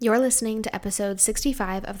You're listening to episode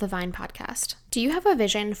 65 of the Vine Podcast. Do you have a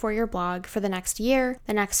vision for your blog for the next year,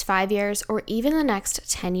 the next 5 years, or even the next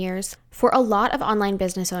 10 years? For a lot of online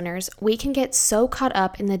business owners, we can get so caught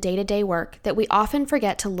up in the day-to-day work that we often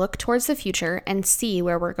forget to look towards the future and see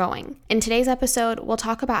where we're going. In today's episode, we'll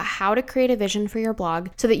talk about how to create a vision for your blog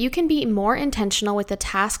so that you can be more intentional with the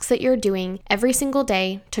tasks that you're doing every single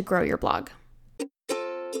day to grow your blog.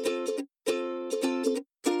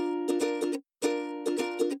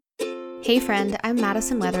 Hey friend, I'm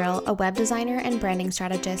Madison Wetherill, a web designer and branding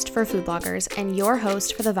strategist for food bloggers and your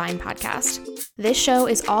host for the Vine Podcast. This show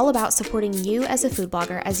is all about supporting you as a food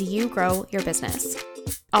blogger as you grow your business.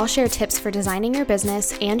 I'll share tips for designing your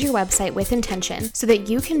business and your website with intention so that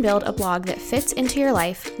you can build a blog that fits into your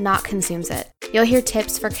life, not consumes it. You'll hear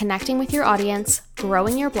tips for connecting with your audience,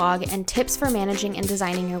 growing your blog, and tips for managing and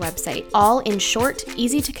designing your website, all in short,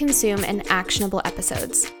 easy to consume, and actionable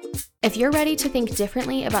episodes. If you're ready to think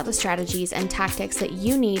differently about the strategies and tactics that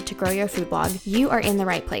you need to grow your food blog, you are in the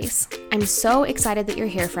right place. I'm so excited that you're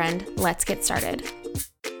here, friend. Let's get started.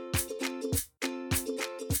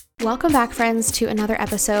 Welcome back, friends, to another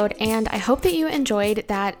episode, and I hope that you enjoyed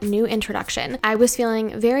that new introduction. I was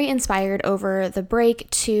feeling very inspired over the break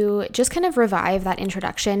to just kind of revive that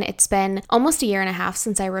introduction. It's been almost a year and a half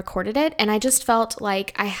since I recorded it, and I just felt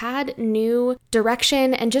like I had new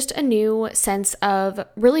direction and just a new sense of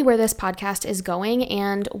really where this podcast is going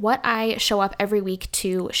and what I show up every week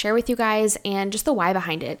to share with you guys and just the why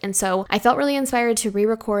behind it. And so I felt really inspired to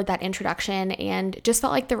re-record that introduction and just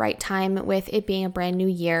felt like the right time with it being a brand new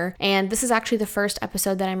year. And this is actually the first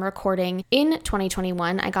episode that I'm recording in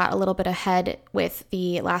 2021. I got a little bit ahead with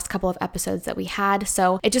the last couple of episodes that we had,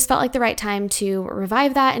 so it just felt like the right time to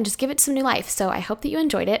revive that and just give it some new life. So I hope that you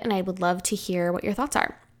enjoyed it, and I would love to hear what your thoughts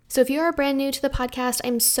are. So if you are brand new to the podcast,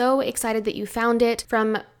 I'm so excited that you found it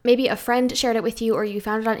from maybe a friend shared it with you or you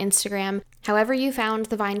found it on Instagram. However you found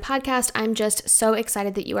the Vine Podcast, I'm just so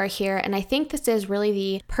excited that you are here. And I think this is really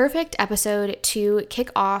the perfect episode to kick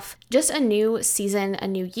off just a new season, a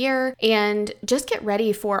new year, and just get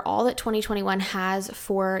ready for all that 2021 has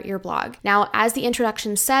for your blog. Now, as the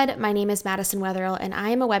introduction said, my name is Madison Wetherill and I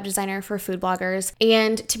am a web designer for food bloggers.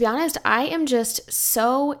 And to be honest, I am just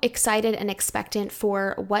so excited and expectant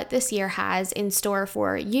for what this year has in store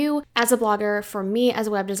for you as a blogger, for me as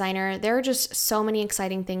a web designer. There are just so many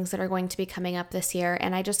exciting things that are going to be coming up this year,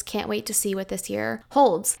 and I just can't wait to see what this year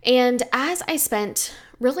holds. And as I spent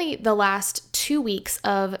really the last 2 weeks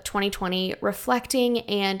of 2020 reflecting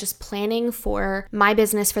and just planning for my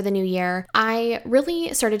business for the new year, I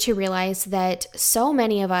really started to realize that so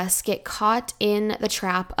many of us get caught in the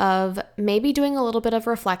trap of maybe doing a little bit of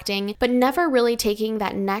reflecting, but never really taking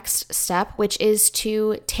that next step, which is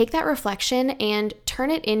to take that reflection and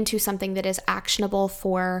turn it into something that is actionable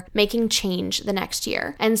for making change the next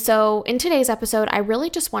year. And so in today's episode, I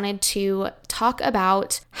really just wanted to talk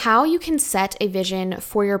about how you can set a vision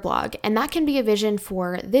for your blog. And that can be a vision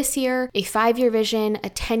for this year, a 5-year vision, a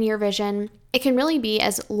 10-year vision. It can really be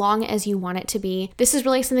as long as you want it to be. This is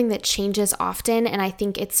really something that changes often, and I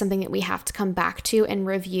think it's something that we have to come back to and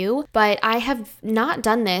review. But I have not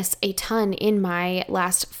done this a ton in my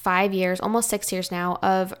last 5 years, almost 6 years now,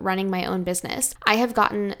 of running my own business. I have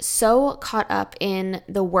gotten so caught up in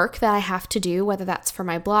the work that I have to do, whether that's for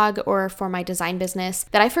my blog or for my design business,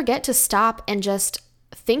 that I forget to stop and just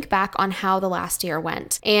think back on how the last year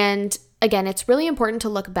went. And again, it's really important to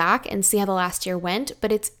look back and see how the last year went,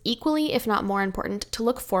 but it's equally, if not more important, to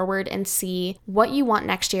look forward and see what you want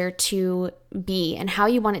next year to be and how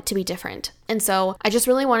you want it to be different. And so I just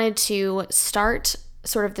really wanted to start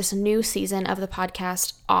sort of this new season of the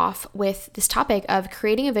podcast off with this topic of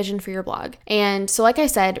creating a vision for your blog. And so like I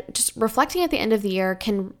said, just reflecting at the end of the year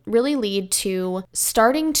can really lead to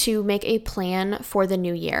starting to make a plan for the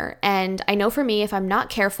new year. And I know for me, if I'm not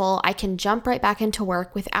careful, I can jump right back into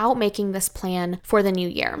work without making this plan for the new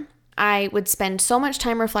year. I would spend so much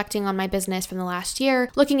time reflecting on my business from the last year,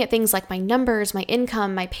 looking at things like my numbers, my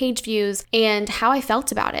income, my page views, and how I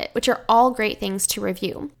felt about it, which are all great things to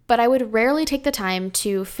review. But I would rarely take the time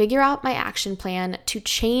to figure out my action plan to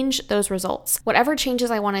change those results. Whatever changes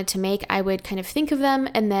I wanted to make, I would kind of think of them,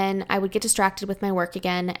 and then I would get distracted with my work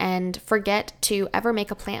again and forget to ever make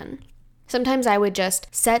a plan. Sometimes I would just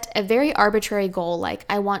set a very arbitrary goal, like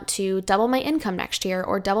I want to double my income next year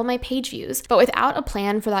or double my page views. But without a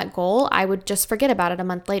plan for that goal, I would just forget about it a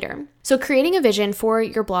month later. So creating a vision for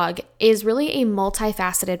your blog is really a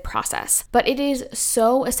multifaceted process, but it is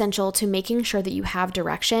so essential to making sure that you have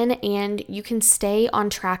direction and you can stay on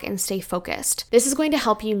track and stay focused. This is going to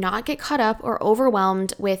help you not get caught up or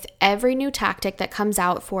overwhelmed with every new tactic that comes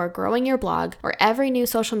out for growing your blog or every new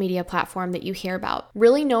social media platform that you hear about.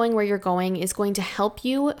 Really knowing where you're going is going to help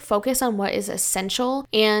you focus on what is essential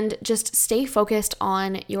and just stay focused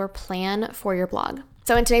on your plan for your blog.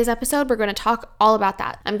 So in today's episode, we're going to talk all about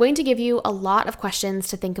that. I'm going to give you a lot of questions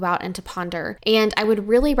to think about and to ponder, and I would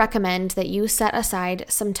really recommend that you set aside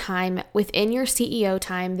some time within your CEO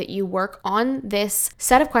time that you work on this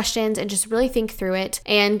set of questions and just really think through it.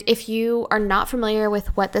 And if you are not familiar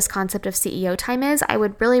with what this concept of CEO time is, I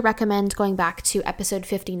would really recommend going back to episode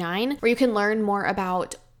 59, where you can learn more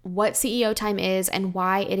about what CEO time is and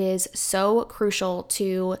why it is so crucial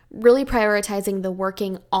to really prioritizing the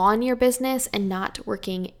working on your business and not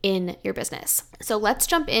working in your business. So let's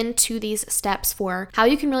jump into these steps for how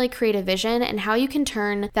you can really create a vision and how you can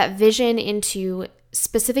turn that vision into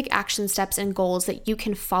specific action steps and goals that you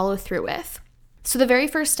can follow through with. So the very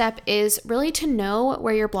first step is really to know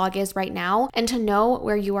where your blog is right now and to know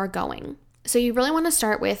where you are going. So you really want to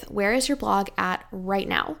start with, where is your blog at right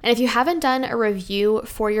now? And if you haven't done a review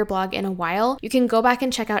for your blog in a while, you can go back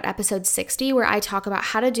and check out episode 60 where I talk about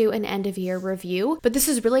how to do an end of year review. But this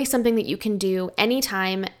is really something that you can do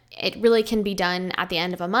anytime. It really can be done at the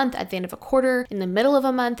end of a month, at the end of a quarter, in the middle of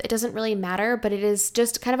a month. It doesn't really matter, but it is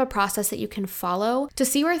just kind of a process that you can follow to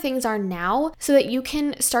see where things are now so that you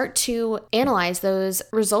can start to analyze those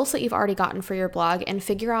results that you've already gotten for your blog and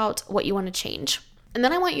figure out what you want to change. And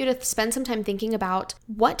then I want you to spend some time thinking about,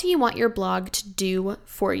 what do you want your blog to do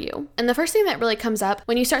for you? And the first thing that really comes up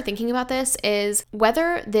when you start thinking about this is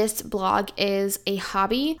whether this blog is a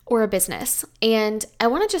hobby or a business. And I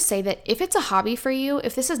want to just say that if it's a hobby for you,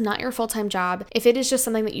 if this is not your full-time job, if it is just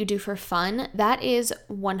something that you do for fun, that is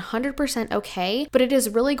 100% okay, but it is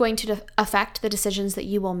really going to affect the decisions that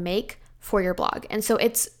you will make for your blog. And so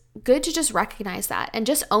it's good to just recognize that and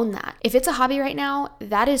just own that. If it's a hobby right now,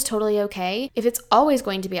 that is totally okay. If it's always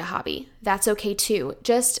going to be a hobby, that's okay too.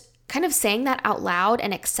 Just kind of saying that out loud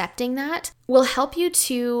and accepting that will help you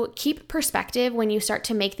to keep perspective when you start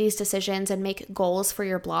to make these decisions and make goals for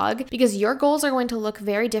your blog, because your goals are going to look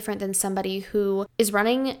very different than somebody who is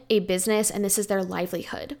running a business and this is their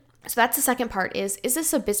livelihood. So that's the second part is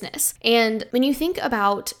this a business? And when you think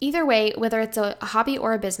about either way, whether it's a hobby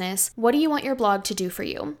or a business, what do you want your blog to do for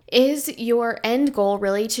you? Is your end goal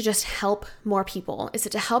really to just help more people? Is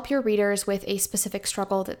it to help your readers with a specific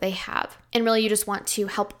struggle that they have? And really you just want to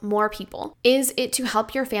help more people? Is it to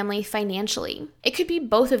help your family financially? It could be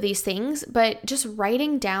both of these things, but just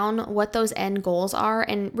writing down what those end goals are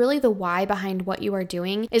and really the why behind what you are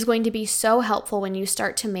doing is going to be so helpful when you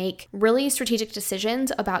start to make really strategic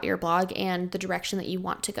decisions about your blog and the direction that you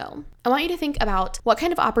want to go. I want you to think about what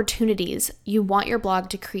kind of opportunities you want your blog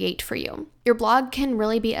to create for you. Your blog can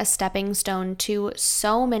really be a stepping stone to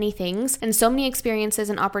so many things and so many experiences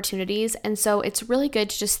and opportunities. And so it's really good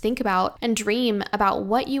to just think about and dream about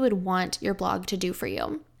what you would want your blog to do for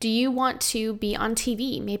you. Do you want to be on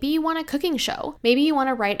TV? Maybe you want a cooking show. Maybe you want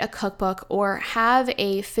to write a cookbook or have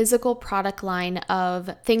a physical product line of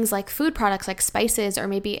things like food products like spices, or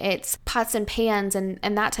maybe it's pots and pans and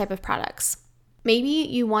that type of products. Maybe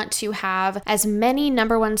you want to have as many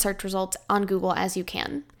number one search results on Google as you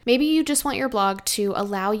can. Maybe you just want your blog to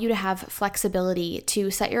allow you to have flexibility to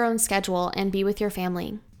set your own schedule and be with your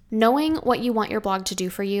family. Knowing what you want your blog to do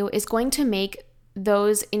for you is going to make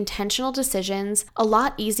those intentional decisions a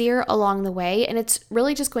lot easier along the way, and it's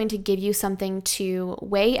really just going to give you something to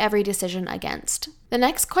weigh every decision against. The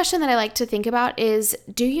next question that I like to think about is,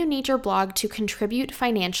 do you need your blog to contribute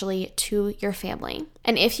financially to your family?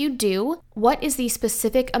 And if you do, what is the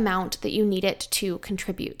specific amount that you need it to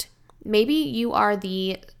contribute? Maybe you are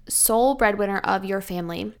the sole breadwinner of your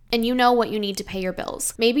family and you know what you need to pay your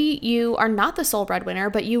bills. Maybe you are not the sole breadwinner,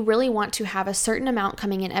 but you really want to have a certain amount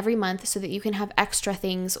coming in every month so that you can have extra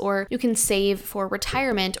things, or you can save for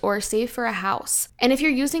retirement or save for a house. And if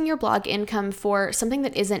you're using your blog income for something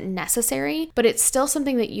that isn't necessary, but it's still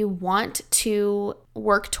something that you want to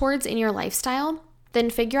work towards in your lifestyle, then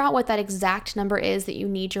figure out what that exact number is that you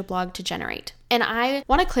need your blog to generate. And I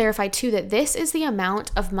want to clarify too that this is the amount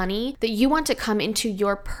of money that you want to come into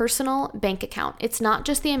your personal bank account. It's not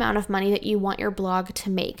just the amount of money that you want your blog to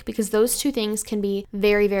make, because those two things can be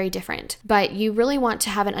very, very different. But you really want to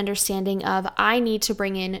have an understanding of, I need to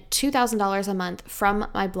bring in $2,000 a month from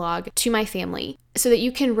my blog to my family, so that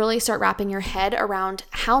you can really start wrapping your head around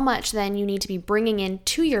how much then you need to be bringing in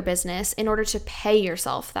to your business in order to pay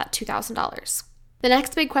yourself that $2,000. The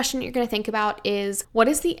next big question you're going to think about is, what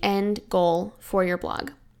is the end goal for your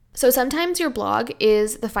blog? So sometimes your blog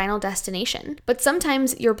is the final destination, but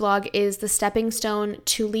sometimes your blog is the stepping stone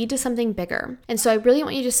to lead to something bigger. And so I really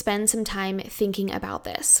want you to spend some time thinking about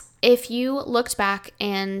this. If you looked back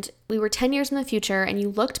and we were 10 years in the future and you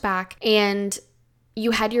looked back and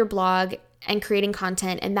you had your blog and creating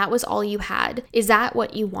content and that was all you had, is that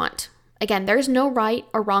what you want? Again, there's no right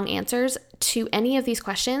or wrong answers to any of these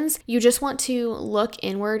questions. You just want to look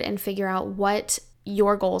inward and figure out what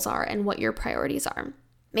your goals are and what your priorities are.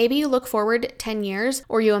 Maybe you look forward 10 years,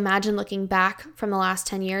 or you imagine looking back from the last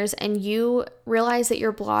 10 years and you realize that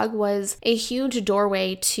your blog was a huge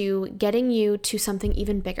doorway to getting you to something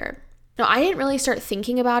even bigger. Now, I didn't really start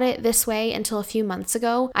thinking about it this way until a few months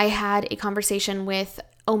ago. I had a conversation with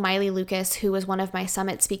O'Miley Lucas, who was one of my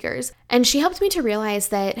summit speakers. And she helped me to realize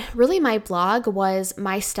that really my blog was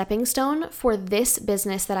my stepping stone for this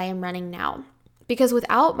business that I am running now. Because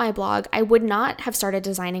without my blog, I would not have started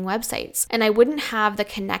designing websites, and I wouldn't have the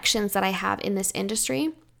connections that I have in this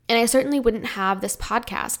industry. And I certainly wouldn't have this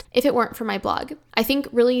podcast if it weren't for my blog. I think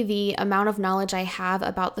really the amount of knowledge I have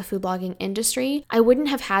about the food blogging industry, I wouldn't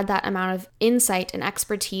have had that amount of insight and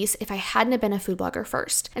expertise if I hadn't been a food blogger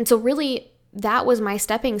first. And so really, that was my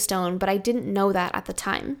stepping stone, but I didn't know that at the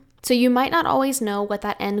time. So you might not always know what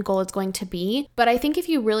that end goal is going to be, but I think if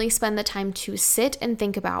you really spend the time to sit and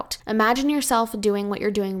think about, imagine yourself doing what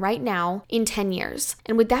you're doing right now in 10 years.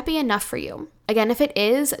 And would that be enough for you? Again, if it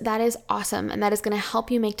is, that is awesome, and that is going to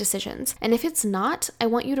help you make decisions. And if it's not, I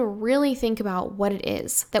want you to really think about what it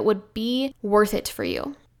is that would be worth it for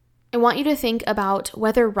you. I want you to think about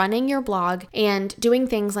whether running your blog and doing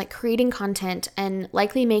things like creating content and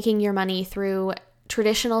likely making your money through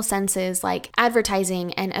traditional senses like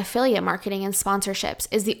advertising and affiliate marketing and sponsorships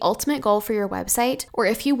is the ultimate goal for your website, or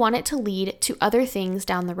if you want it to lead to other things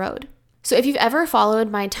down the road. So if you've ever followed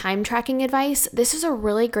my time tracking advice, this is a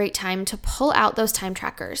really great time to pull out those time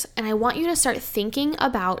trackers. And I want you to start thinking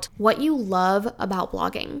about what you love about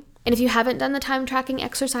blogging. And if you haven't done the time tracking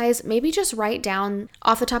exercise, maybe just write down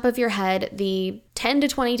off the top of your head the 10 to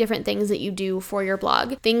 20 different things that you do for your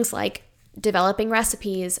blog. Things like developing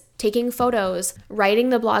recipes, taking photos, writing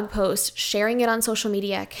the blog post, sharing it on social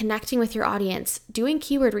media, connecting with your audience, doing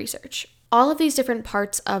keyword research. All of these different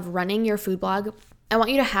parts of running your food blog, I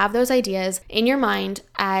want you to have those ideas in your mind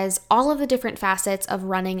as all of the different facets of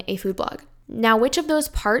running a food blog. Now, which of those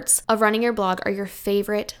parts of running your blog are your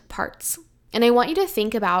favorite parts? And I want you to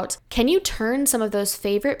think about, can you turn some of those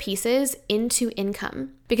favorite pieces into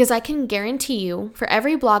income? Because I can guarantee you, for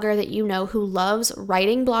every blogger that you know who loves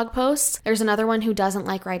writing blog posts, there's another one who doesn't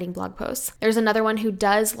like writing blog posts. There's another one who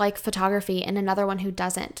does like photography and another one who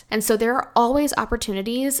doesn't. And so there are always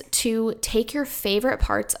opportunities to take your favorite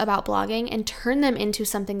parts about blogging and turn them into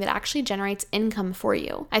something that actually generates income for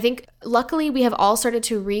you. I think luckily we have all started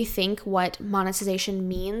to rethink what monetization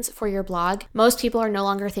means for your blog. Most people are no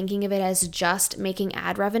longer thinking of it as just making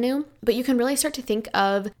ad revenue, but you can really start to think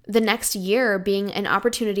of the next year being an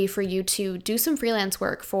opportunity for you to do some freelance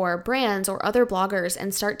work for brands or other bloggers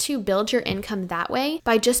and start to build your income that way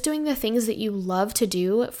by just doing the things that you love to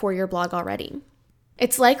do for your blog already.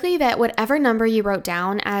 It's likely that whatever number you wrote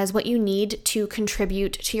down as what you need to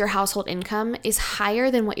contribute to your household income is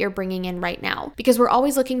higher than what you're bringing in right now, because we're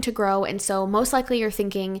always looking to grow, and so most likely you're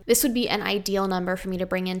thinking this would be an ideal number for me to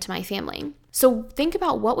bring into my family. So think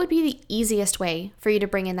about what would be the easiest way for you to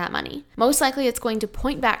bring in that money. Most likely it's going to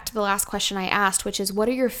point back to the last question I asked, which is, what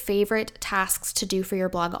are your favorite tasks to do for your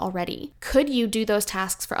blog already? Could you do those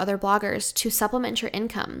tasks for other bloggers to supplement your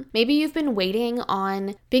income? Maybe you've been waiting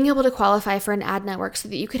on being able to qualify for an ad network so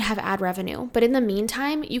that you could have ad revenue, but in the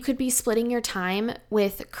meantime, you could be splitting your time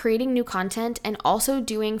with creating new content and also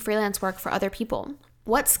doing freelance work for other people.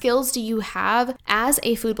 What skills do you have as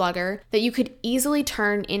a food blogger that you could easily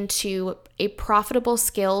turn into a profitable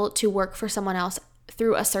skill to work for someone else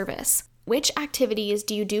through a service? Which activities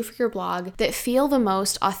do you do for your blog that feel the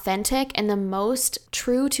most authentic and the most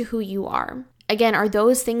true to who you are? Again, are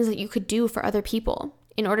those things that you could do for other people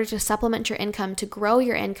in order to supplement your income, to grow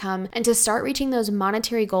your income, and to start reaching those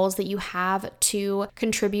monetary goals that you have to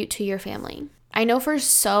contribute to your family? I know for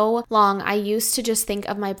so long I used to just think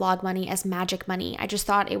of my blog money as magic money. I just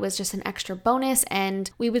thought it was just an extra bonus and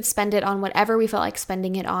we would spend it on whatever we felt like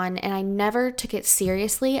spending it on. And I never took it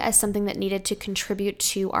seriously as something that needed to contribute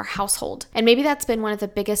to our household. And maybe that's been one of the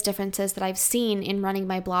biggest differences that I've seen in running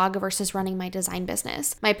my blog versus running my design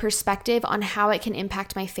business. My perspective on how it can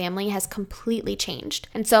impact my family has completely changed.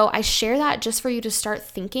 And so I share that just for you to start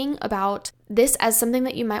thinking about this as something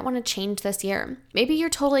that you might want to change this year. Maybe you're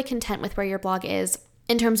totally content with where your blog is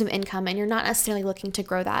in terms of income and you're not necessarily looking to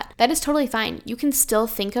grow that. That is totally fine. You can still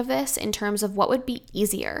think of this in terms of what would be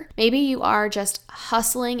easier. Maybe you are just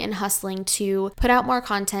hustling to put out more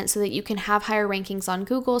content so that you can have higher rankings on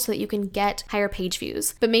Google so that you can get higher page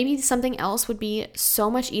views. But maybe something else would be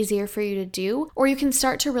so much easier for you to do, or you can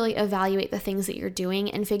start to really evaluate the things that you're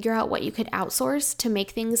doing and figure out what you could outsource to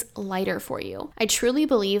make things lighter for you. I truly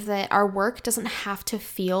believe that our work doesn't have to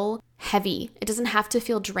feel heavy. It doesn't have to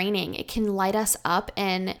feel draining. It can light us up.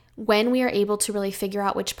 And when we are able to really figure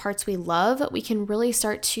out which parts we love, we can really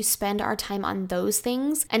start to spend our time on those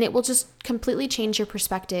things. And it will just completely change your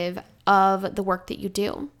perspective of the work that you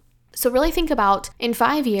do. So really think about, in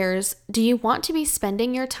 5 years, do you want to be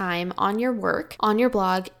spending your time on your work, on your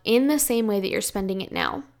blog, in the same way that you're spending it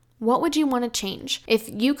now? What would you want to change? If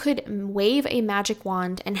you could wave a magic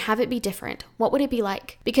wand and have it be different, what would it be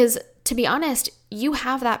like? Because to be honest, you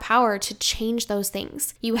have that power to change those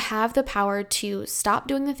things. You have the power to stop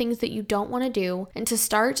doing the things that you don't want to do and to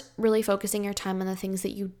start really focusing your time on the things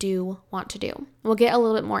that you do want to do. We'll get a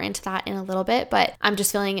little bit more into that in a little bit, but I'm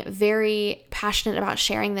just feeling very passionate about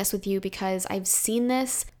sharing this with you because I've seen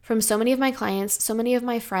this from so many of my clients, so many of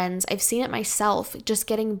my friends. I've seen it myself just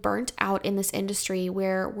getting burnt out in this industry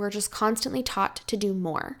where we're just constantly taught to do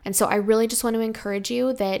more. And so I really just want to encourage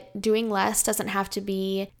you that doing less doesn't have to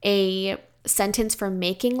be a sentence for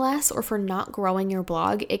making less or for not growing your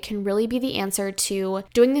blog. It can really be the answer to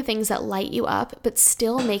doing the things that light you up, but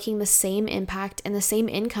still making the same impact and the same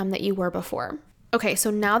income that you were before. Okay, so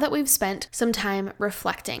now that we've spent some time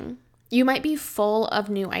reflecting, you might be full of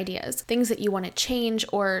new ideas, things that you want to change,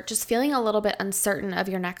 or just feeling a little bit uncertain of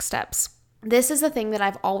your next steps. This is the thing that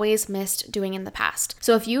I've always missed doing in the past.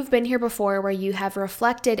 So if you've been here before where you have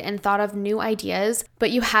reflected and thought of new ideas,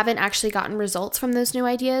 but you haven't actually gotten results from those new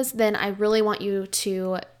ideas, then I really want you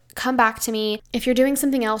to come back to me. If you're doing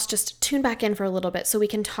something else, just tune back in for a little bit so we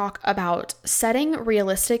can talk about setting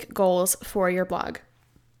realistic goals for your blog.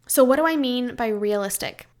 So what do I mean by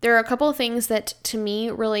realistic? There are a couple of things that to me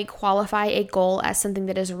really qualify a goal as something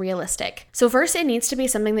that is realistic. So first, it needs to be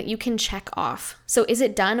something that you can check off. So is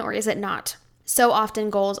it done or is it not? So often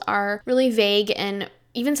goals are really vague and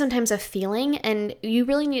even sometimes a feeling, and you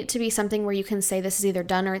really need it to be something where you can say this is either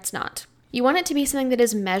done or it's not. You want it to be something that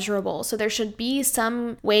is measurable. So there should be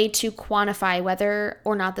some way to quantify whether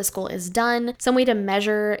or not this goal is done, some way to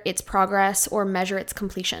measure its progress or measure its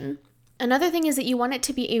completion. Another thing is that you want it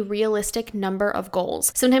to be a realistic number of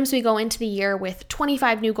goals. Sometimes we go into the year with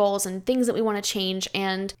 25 new goals and things that we want to change,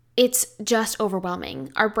 and it's just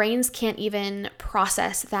overwhelming. Our brains can't even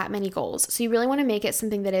process that many goals. So you really want to make it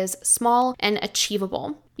something that is small and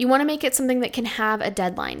achievable. You want to make it something that can have a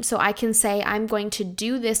deadline. So I can say I'm going to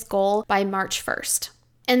do this goal by March 1st.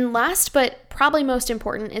 And last, but probably most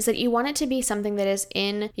important, is that you want it to be something that is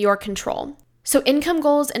in your control. So income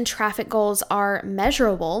goals and traffic goals are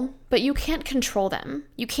measurable, but you can't control them.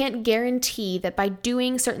 You can't guarantee that by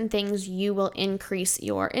doing certain things, you will increase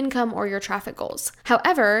your income or your traffic goals.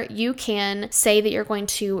 However, you can say that you're going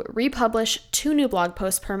to republish 2 new blog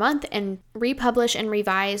posts per month and republish and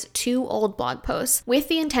revise 2 old blog posts with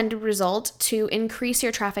the intended result to increase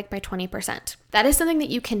your traffic by 20%. That is something that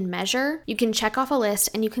you can measure, you can check off a list,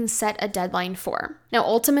 and you can set a deadline for. Now,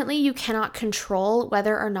 ultimately, you cannot control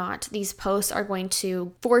whether or not these posts are going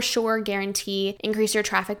to for sure guarantee increase your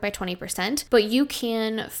traffic by 20%, but you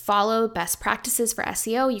can follow best practices for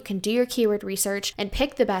SEO, you can do your keyword research, and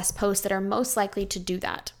pick the best posts that are most likely to do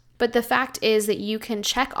that. But the fact is that you can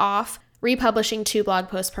check off republishing 2 blog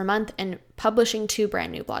posts per month and publishing 2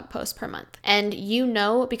 brand new blog posts per month. And you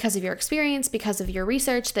know, because of your experience, because of your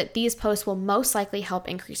research, that these posts will most likely help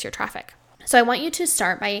increase your traffic. So I want you to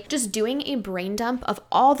start by just doing a brain dump of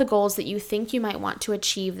all the goals that you think you might want to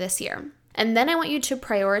achieve this year. And then I want you to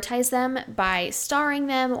prioritize them by starring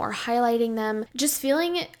them or highlighting them, just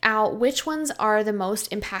feeling out which ones are the most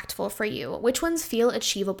impactful for you, which ones feel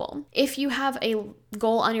achievable. If you have a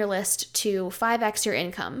goal on your list to 5x your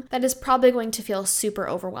income, that is probably going to feel super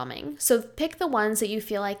overwhelming. So pick the ones that you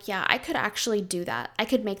feel like, yeah, I could actually do that. I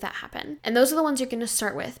could make that happen. And those are the ones you're going to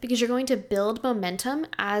start with because you're going to build momentum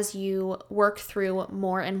as you work through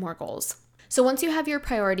more and more goals. So once you have your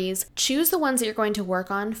priorities, choose the ones that you're going to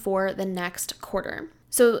work on for the next quarter.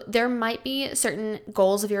 So there might be certain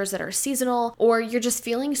goals of yours that are seasonal, or you're just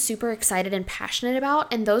feeling super excited and passionate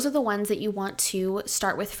about, and those are the ones that you want to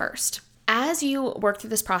start with first. As you work through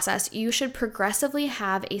this process, you should progressively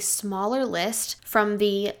have a smaller list from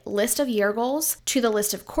the list of year goals to the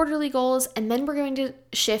list of quarterly goals, and then we're going to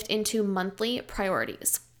shift into monthly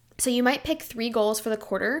priorities. So you might pick 3 goals for the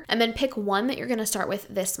quarter and then pick one that you're going to start with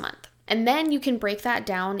this month. And then you can break that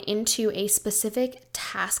down into a specific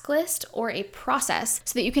task list or a process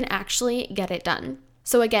so that you can actually get it done.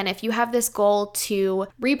 So again, if you have this goal to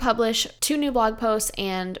republish 2 new blog posts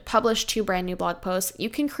and publish 2 brand new blog posts, you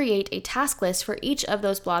can create a task list for each of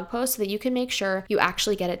those blog posts so that you can make sure you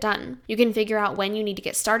actually get it done. You can figure out when you need to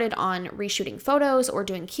get started on reshooting photos or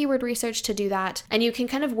doing keyword research to do that. And you can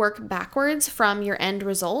kind of work backwards from your end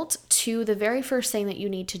result to the very first thing that you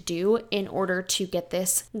need to do in order to get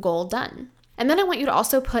this goal done. And then I want you to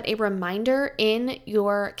also put a reminder in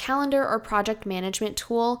your calendar or project management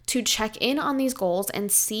tool to check in on these goals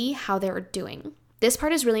and see how they're doing. This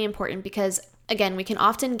part is really important because, again, we can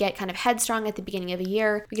often get kind of headstrong at the beginning of a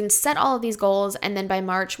year. We can set all of these goals, and then by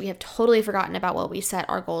March, we have totally forgotten about what we set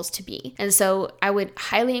our goals to be. And so I would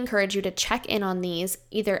highly encourage you to check in on these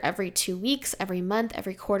either every 2 weeks, every month,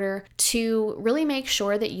 every quarter, to really make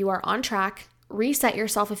sure that you are on track. Reset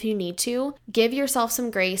yourself if you need to, give yourself some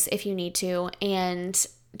grace if you need to, and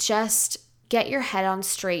just get your head on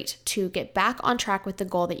straight to get back on track with the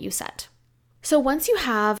goal that you set. So once you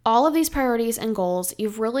have all of these priorities and goals,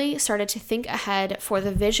 you've really started to think ahead for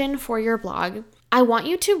the vision for your blog. I want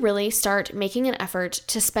you to really start making an effort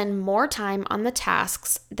to spend more time on the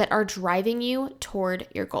tasks that are driving you toward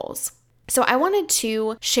your goals. So I wanted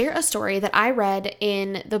to share a story that I read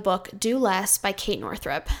in the book Do Less by Kate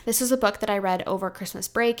Northrup. This is a book that I read over Christmas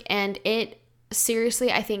break, and it seriously,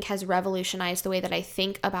 I think, has revolutionized the way that I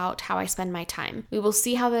think about how I spend my time. We will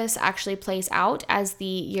see how this actually plays out as the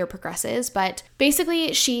year progresses, but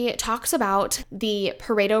basically she talks about the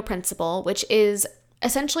Pareto principle, which is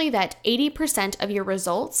essentially that 80% of your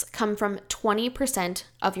results come from 20%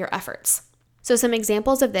 of your efforts. So some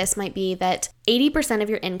examples of this might be that 80%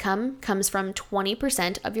 of your income comes from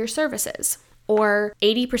 20% of your services, or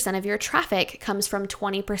 80% of your traffic comes from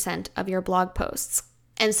 20% of your blog posts.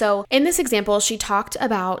 And so in this example, she talked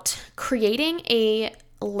about creating a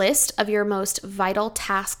list of your most vital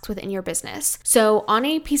tasks within your business. So on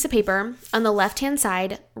a piece of paper, on the left-hand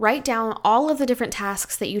side, write down all of the different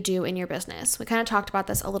tasks that you do in your business. We kind of talked about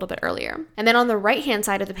this a little bit earlier. And then on the right-hand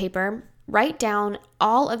side of the paper, write down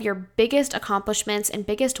all of your biggest accomplishments and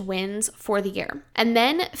biggest wins for the year. And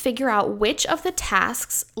then figure out which of the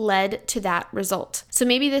tasks led to that result. So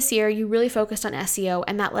maybe this year you really focused on SEO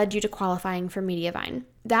and that led you to qualifying for Mediavine.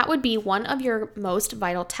 That would be one of your most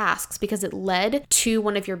vital tasks because it led to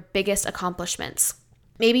one of your biggest accomplishments.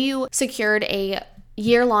 Maybe you secured a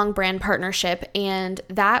year-long brand partnership and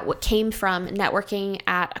that came from networking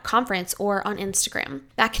at a conference or on Instagram.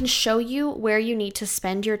 That can show you where you need to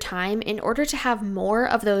spend your time in order to have more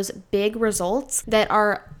of those big results that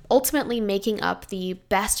are ultimately making up the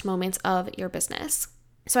best moments of your business.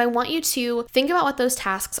 So I want you to think about what those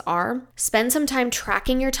tasks are, spend some time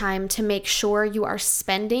tracking your time to make sure you are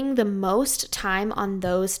spending the most time on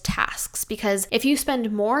those tasks. Because if you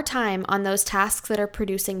spend more time on those tasks that are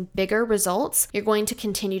producing bigger results, you're going to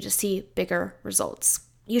continue to see bigger results.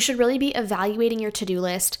 You should really be evaluating your to-do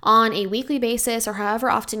list on a weekly basis or however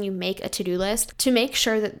often you make a to-do list to make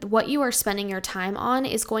sure that what you are spending your time on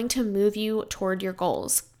is going to move you toward your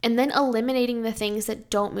goals. And then eliminating the things that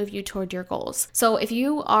don't move you toward your goals. So if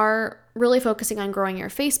you are really focusing on growing your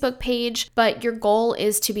Facebook page, but your goal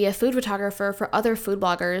is to be a food photographer for other food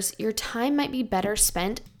bloggers, your time might be better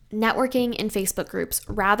spent networking in Facebook groups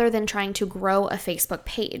rather than trying to grow a Facebook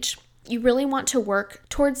page. You really want to work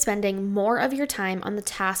towards spending more of your time on the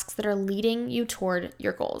tasks that are leading you toward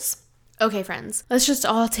your goals. Okay, friends, let's just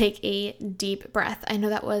all take a deep breath. I know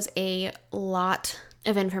that was a lot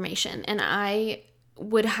of information, and I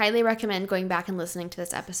would highly recommend going back and listening to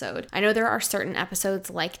this episode. I know there are certain episodes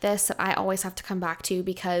like this that I always have to come back to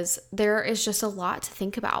because there is just a lot to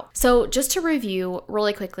think about. So just to review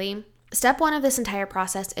really quickly, step 1 of this entire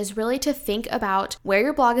process is really to think about where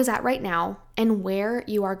your blog is at right now and where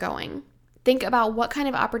you are going. Think about what kind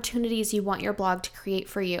of opportunities you want your blog to create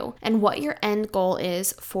for you and what your end goal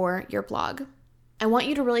is for your blog. I want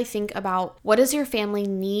you to really think about what does your family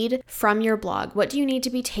need from your blog? What do you need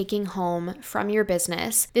to be taking home from your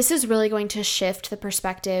business? This is really going to shift the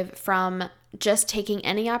perspective from just taking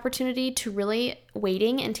any opportunity to really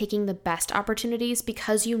waiting and taking the best opportunities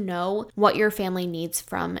because you know what your family needs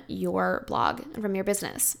from your blog and from your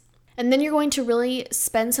business. And then you're going to really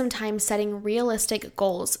spend some time setting realistic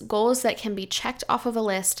goals that can be checked off of a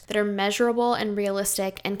list, that are measurable and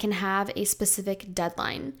realistic and can have a specific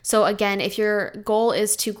deadline. So again, if your goal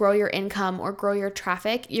is to grow your income or grow your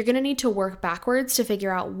traffic, you're going to need to work backwards to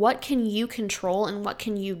figure out what can you control and what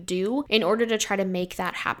can you do in order to try to make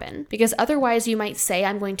that happen. Because otherwise you might say,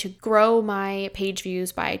 I'm going to grow my page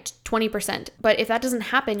views by 20%. But if that doesn't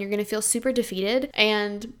happen, you're going to feel super defeated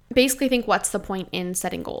and basically think, what's the point in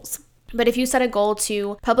setting goals? But if you set a goal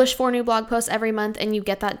to publish 4 new blog posts every month and you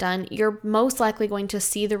get that done, you're most likely going to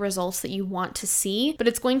see the results that you want to see, but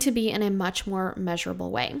it's going to be in a much more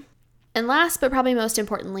measurable way. And last, but probably most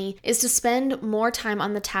importantly, is to spend more time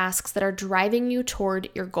on the tasks that are driving you toward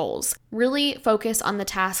your goals. Really focus on the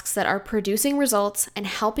tasks that are producing results and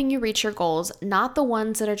helping you reach your goals, not the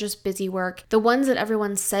ones that are just busy work, the ones that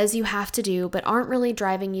everyone says you have to do, but aren't really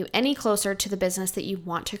driving you any closer to the business that you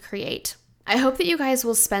want to create. I hope that you guys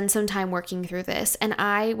will spend some time working through this, and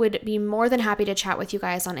I would be more than happy to chat with you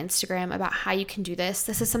guys on Instagram about how you can do this.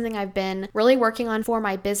 This is something I've been really working on for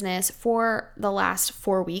my business for the last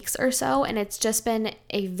 4 weeks or so, and it's just been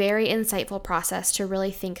a very insightful process to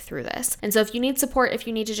really think through this. And so if you need support, if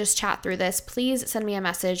you need to just chat through this, please send me a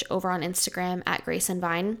message over on Instagram at Grace and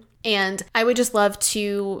Vine. And I would just love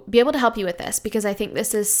to be able to help you with this because I think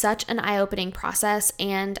this is such an eye-opening process,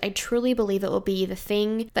 and I truly believe it will be the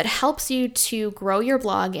thing that helps you to grow your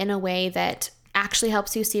blog in a way that actually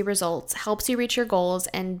helps you see results, helps you reach your goals,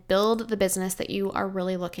 and build the business that you are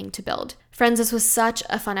really looking to build. Friends, this was such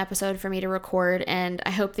a fun episode for me to record, and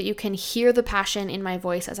I hope that you can hear the passion in my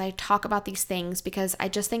voice as I talk about these things because I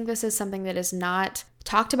just think this is something that is not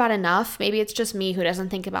talked about enough. Maybe it's just me who doesn't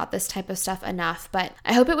think about this type of stuff enough, but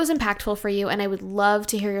I hope it was impactful for you, and I would love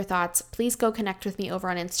to hear your thoughts. Please go connect with me over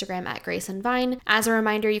on Instagram at Grace and Vine. As a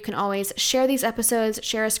reminder, you can always share these episodes,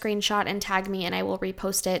 share a screenshot, and tag me, and I will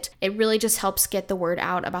repost it. It really just helps get the word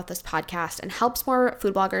out about this podcast and helps more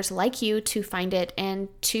food bloggers like you to find it and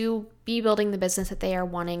to be building the business that they are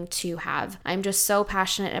wanting to have. I'm just so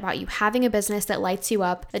passionate about you having a business that lights you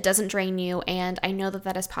up, that doesn't drain you, and I know that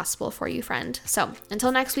that is possible for you, friend. So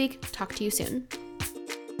until next week, talk to you soon.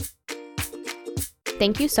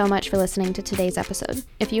 Thank you so much for listening to today's episode.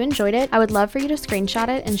 If you enjoyed it, I would love for you to screenshot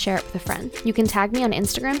it and share it with a friend. You can tag me on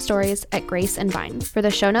Instagram stories at Grace and Vine. For the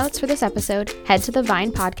show notes for this episode, head to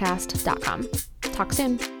thevinepodcast.com. Talk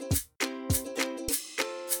soon.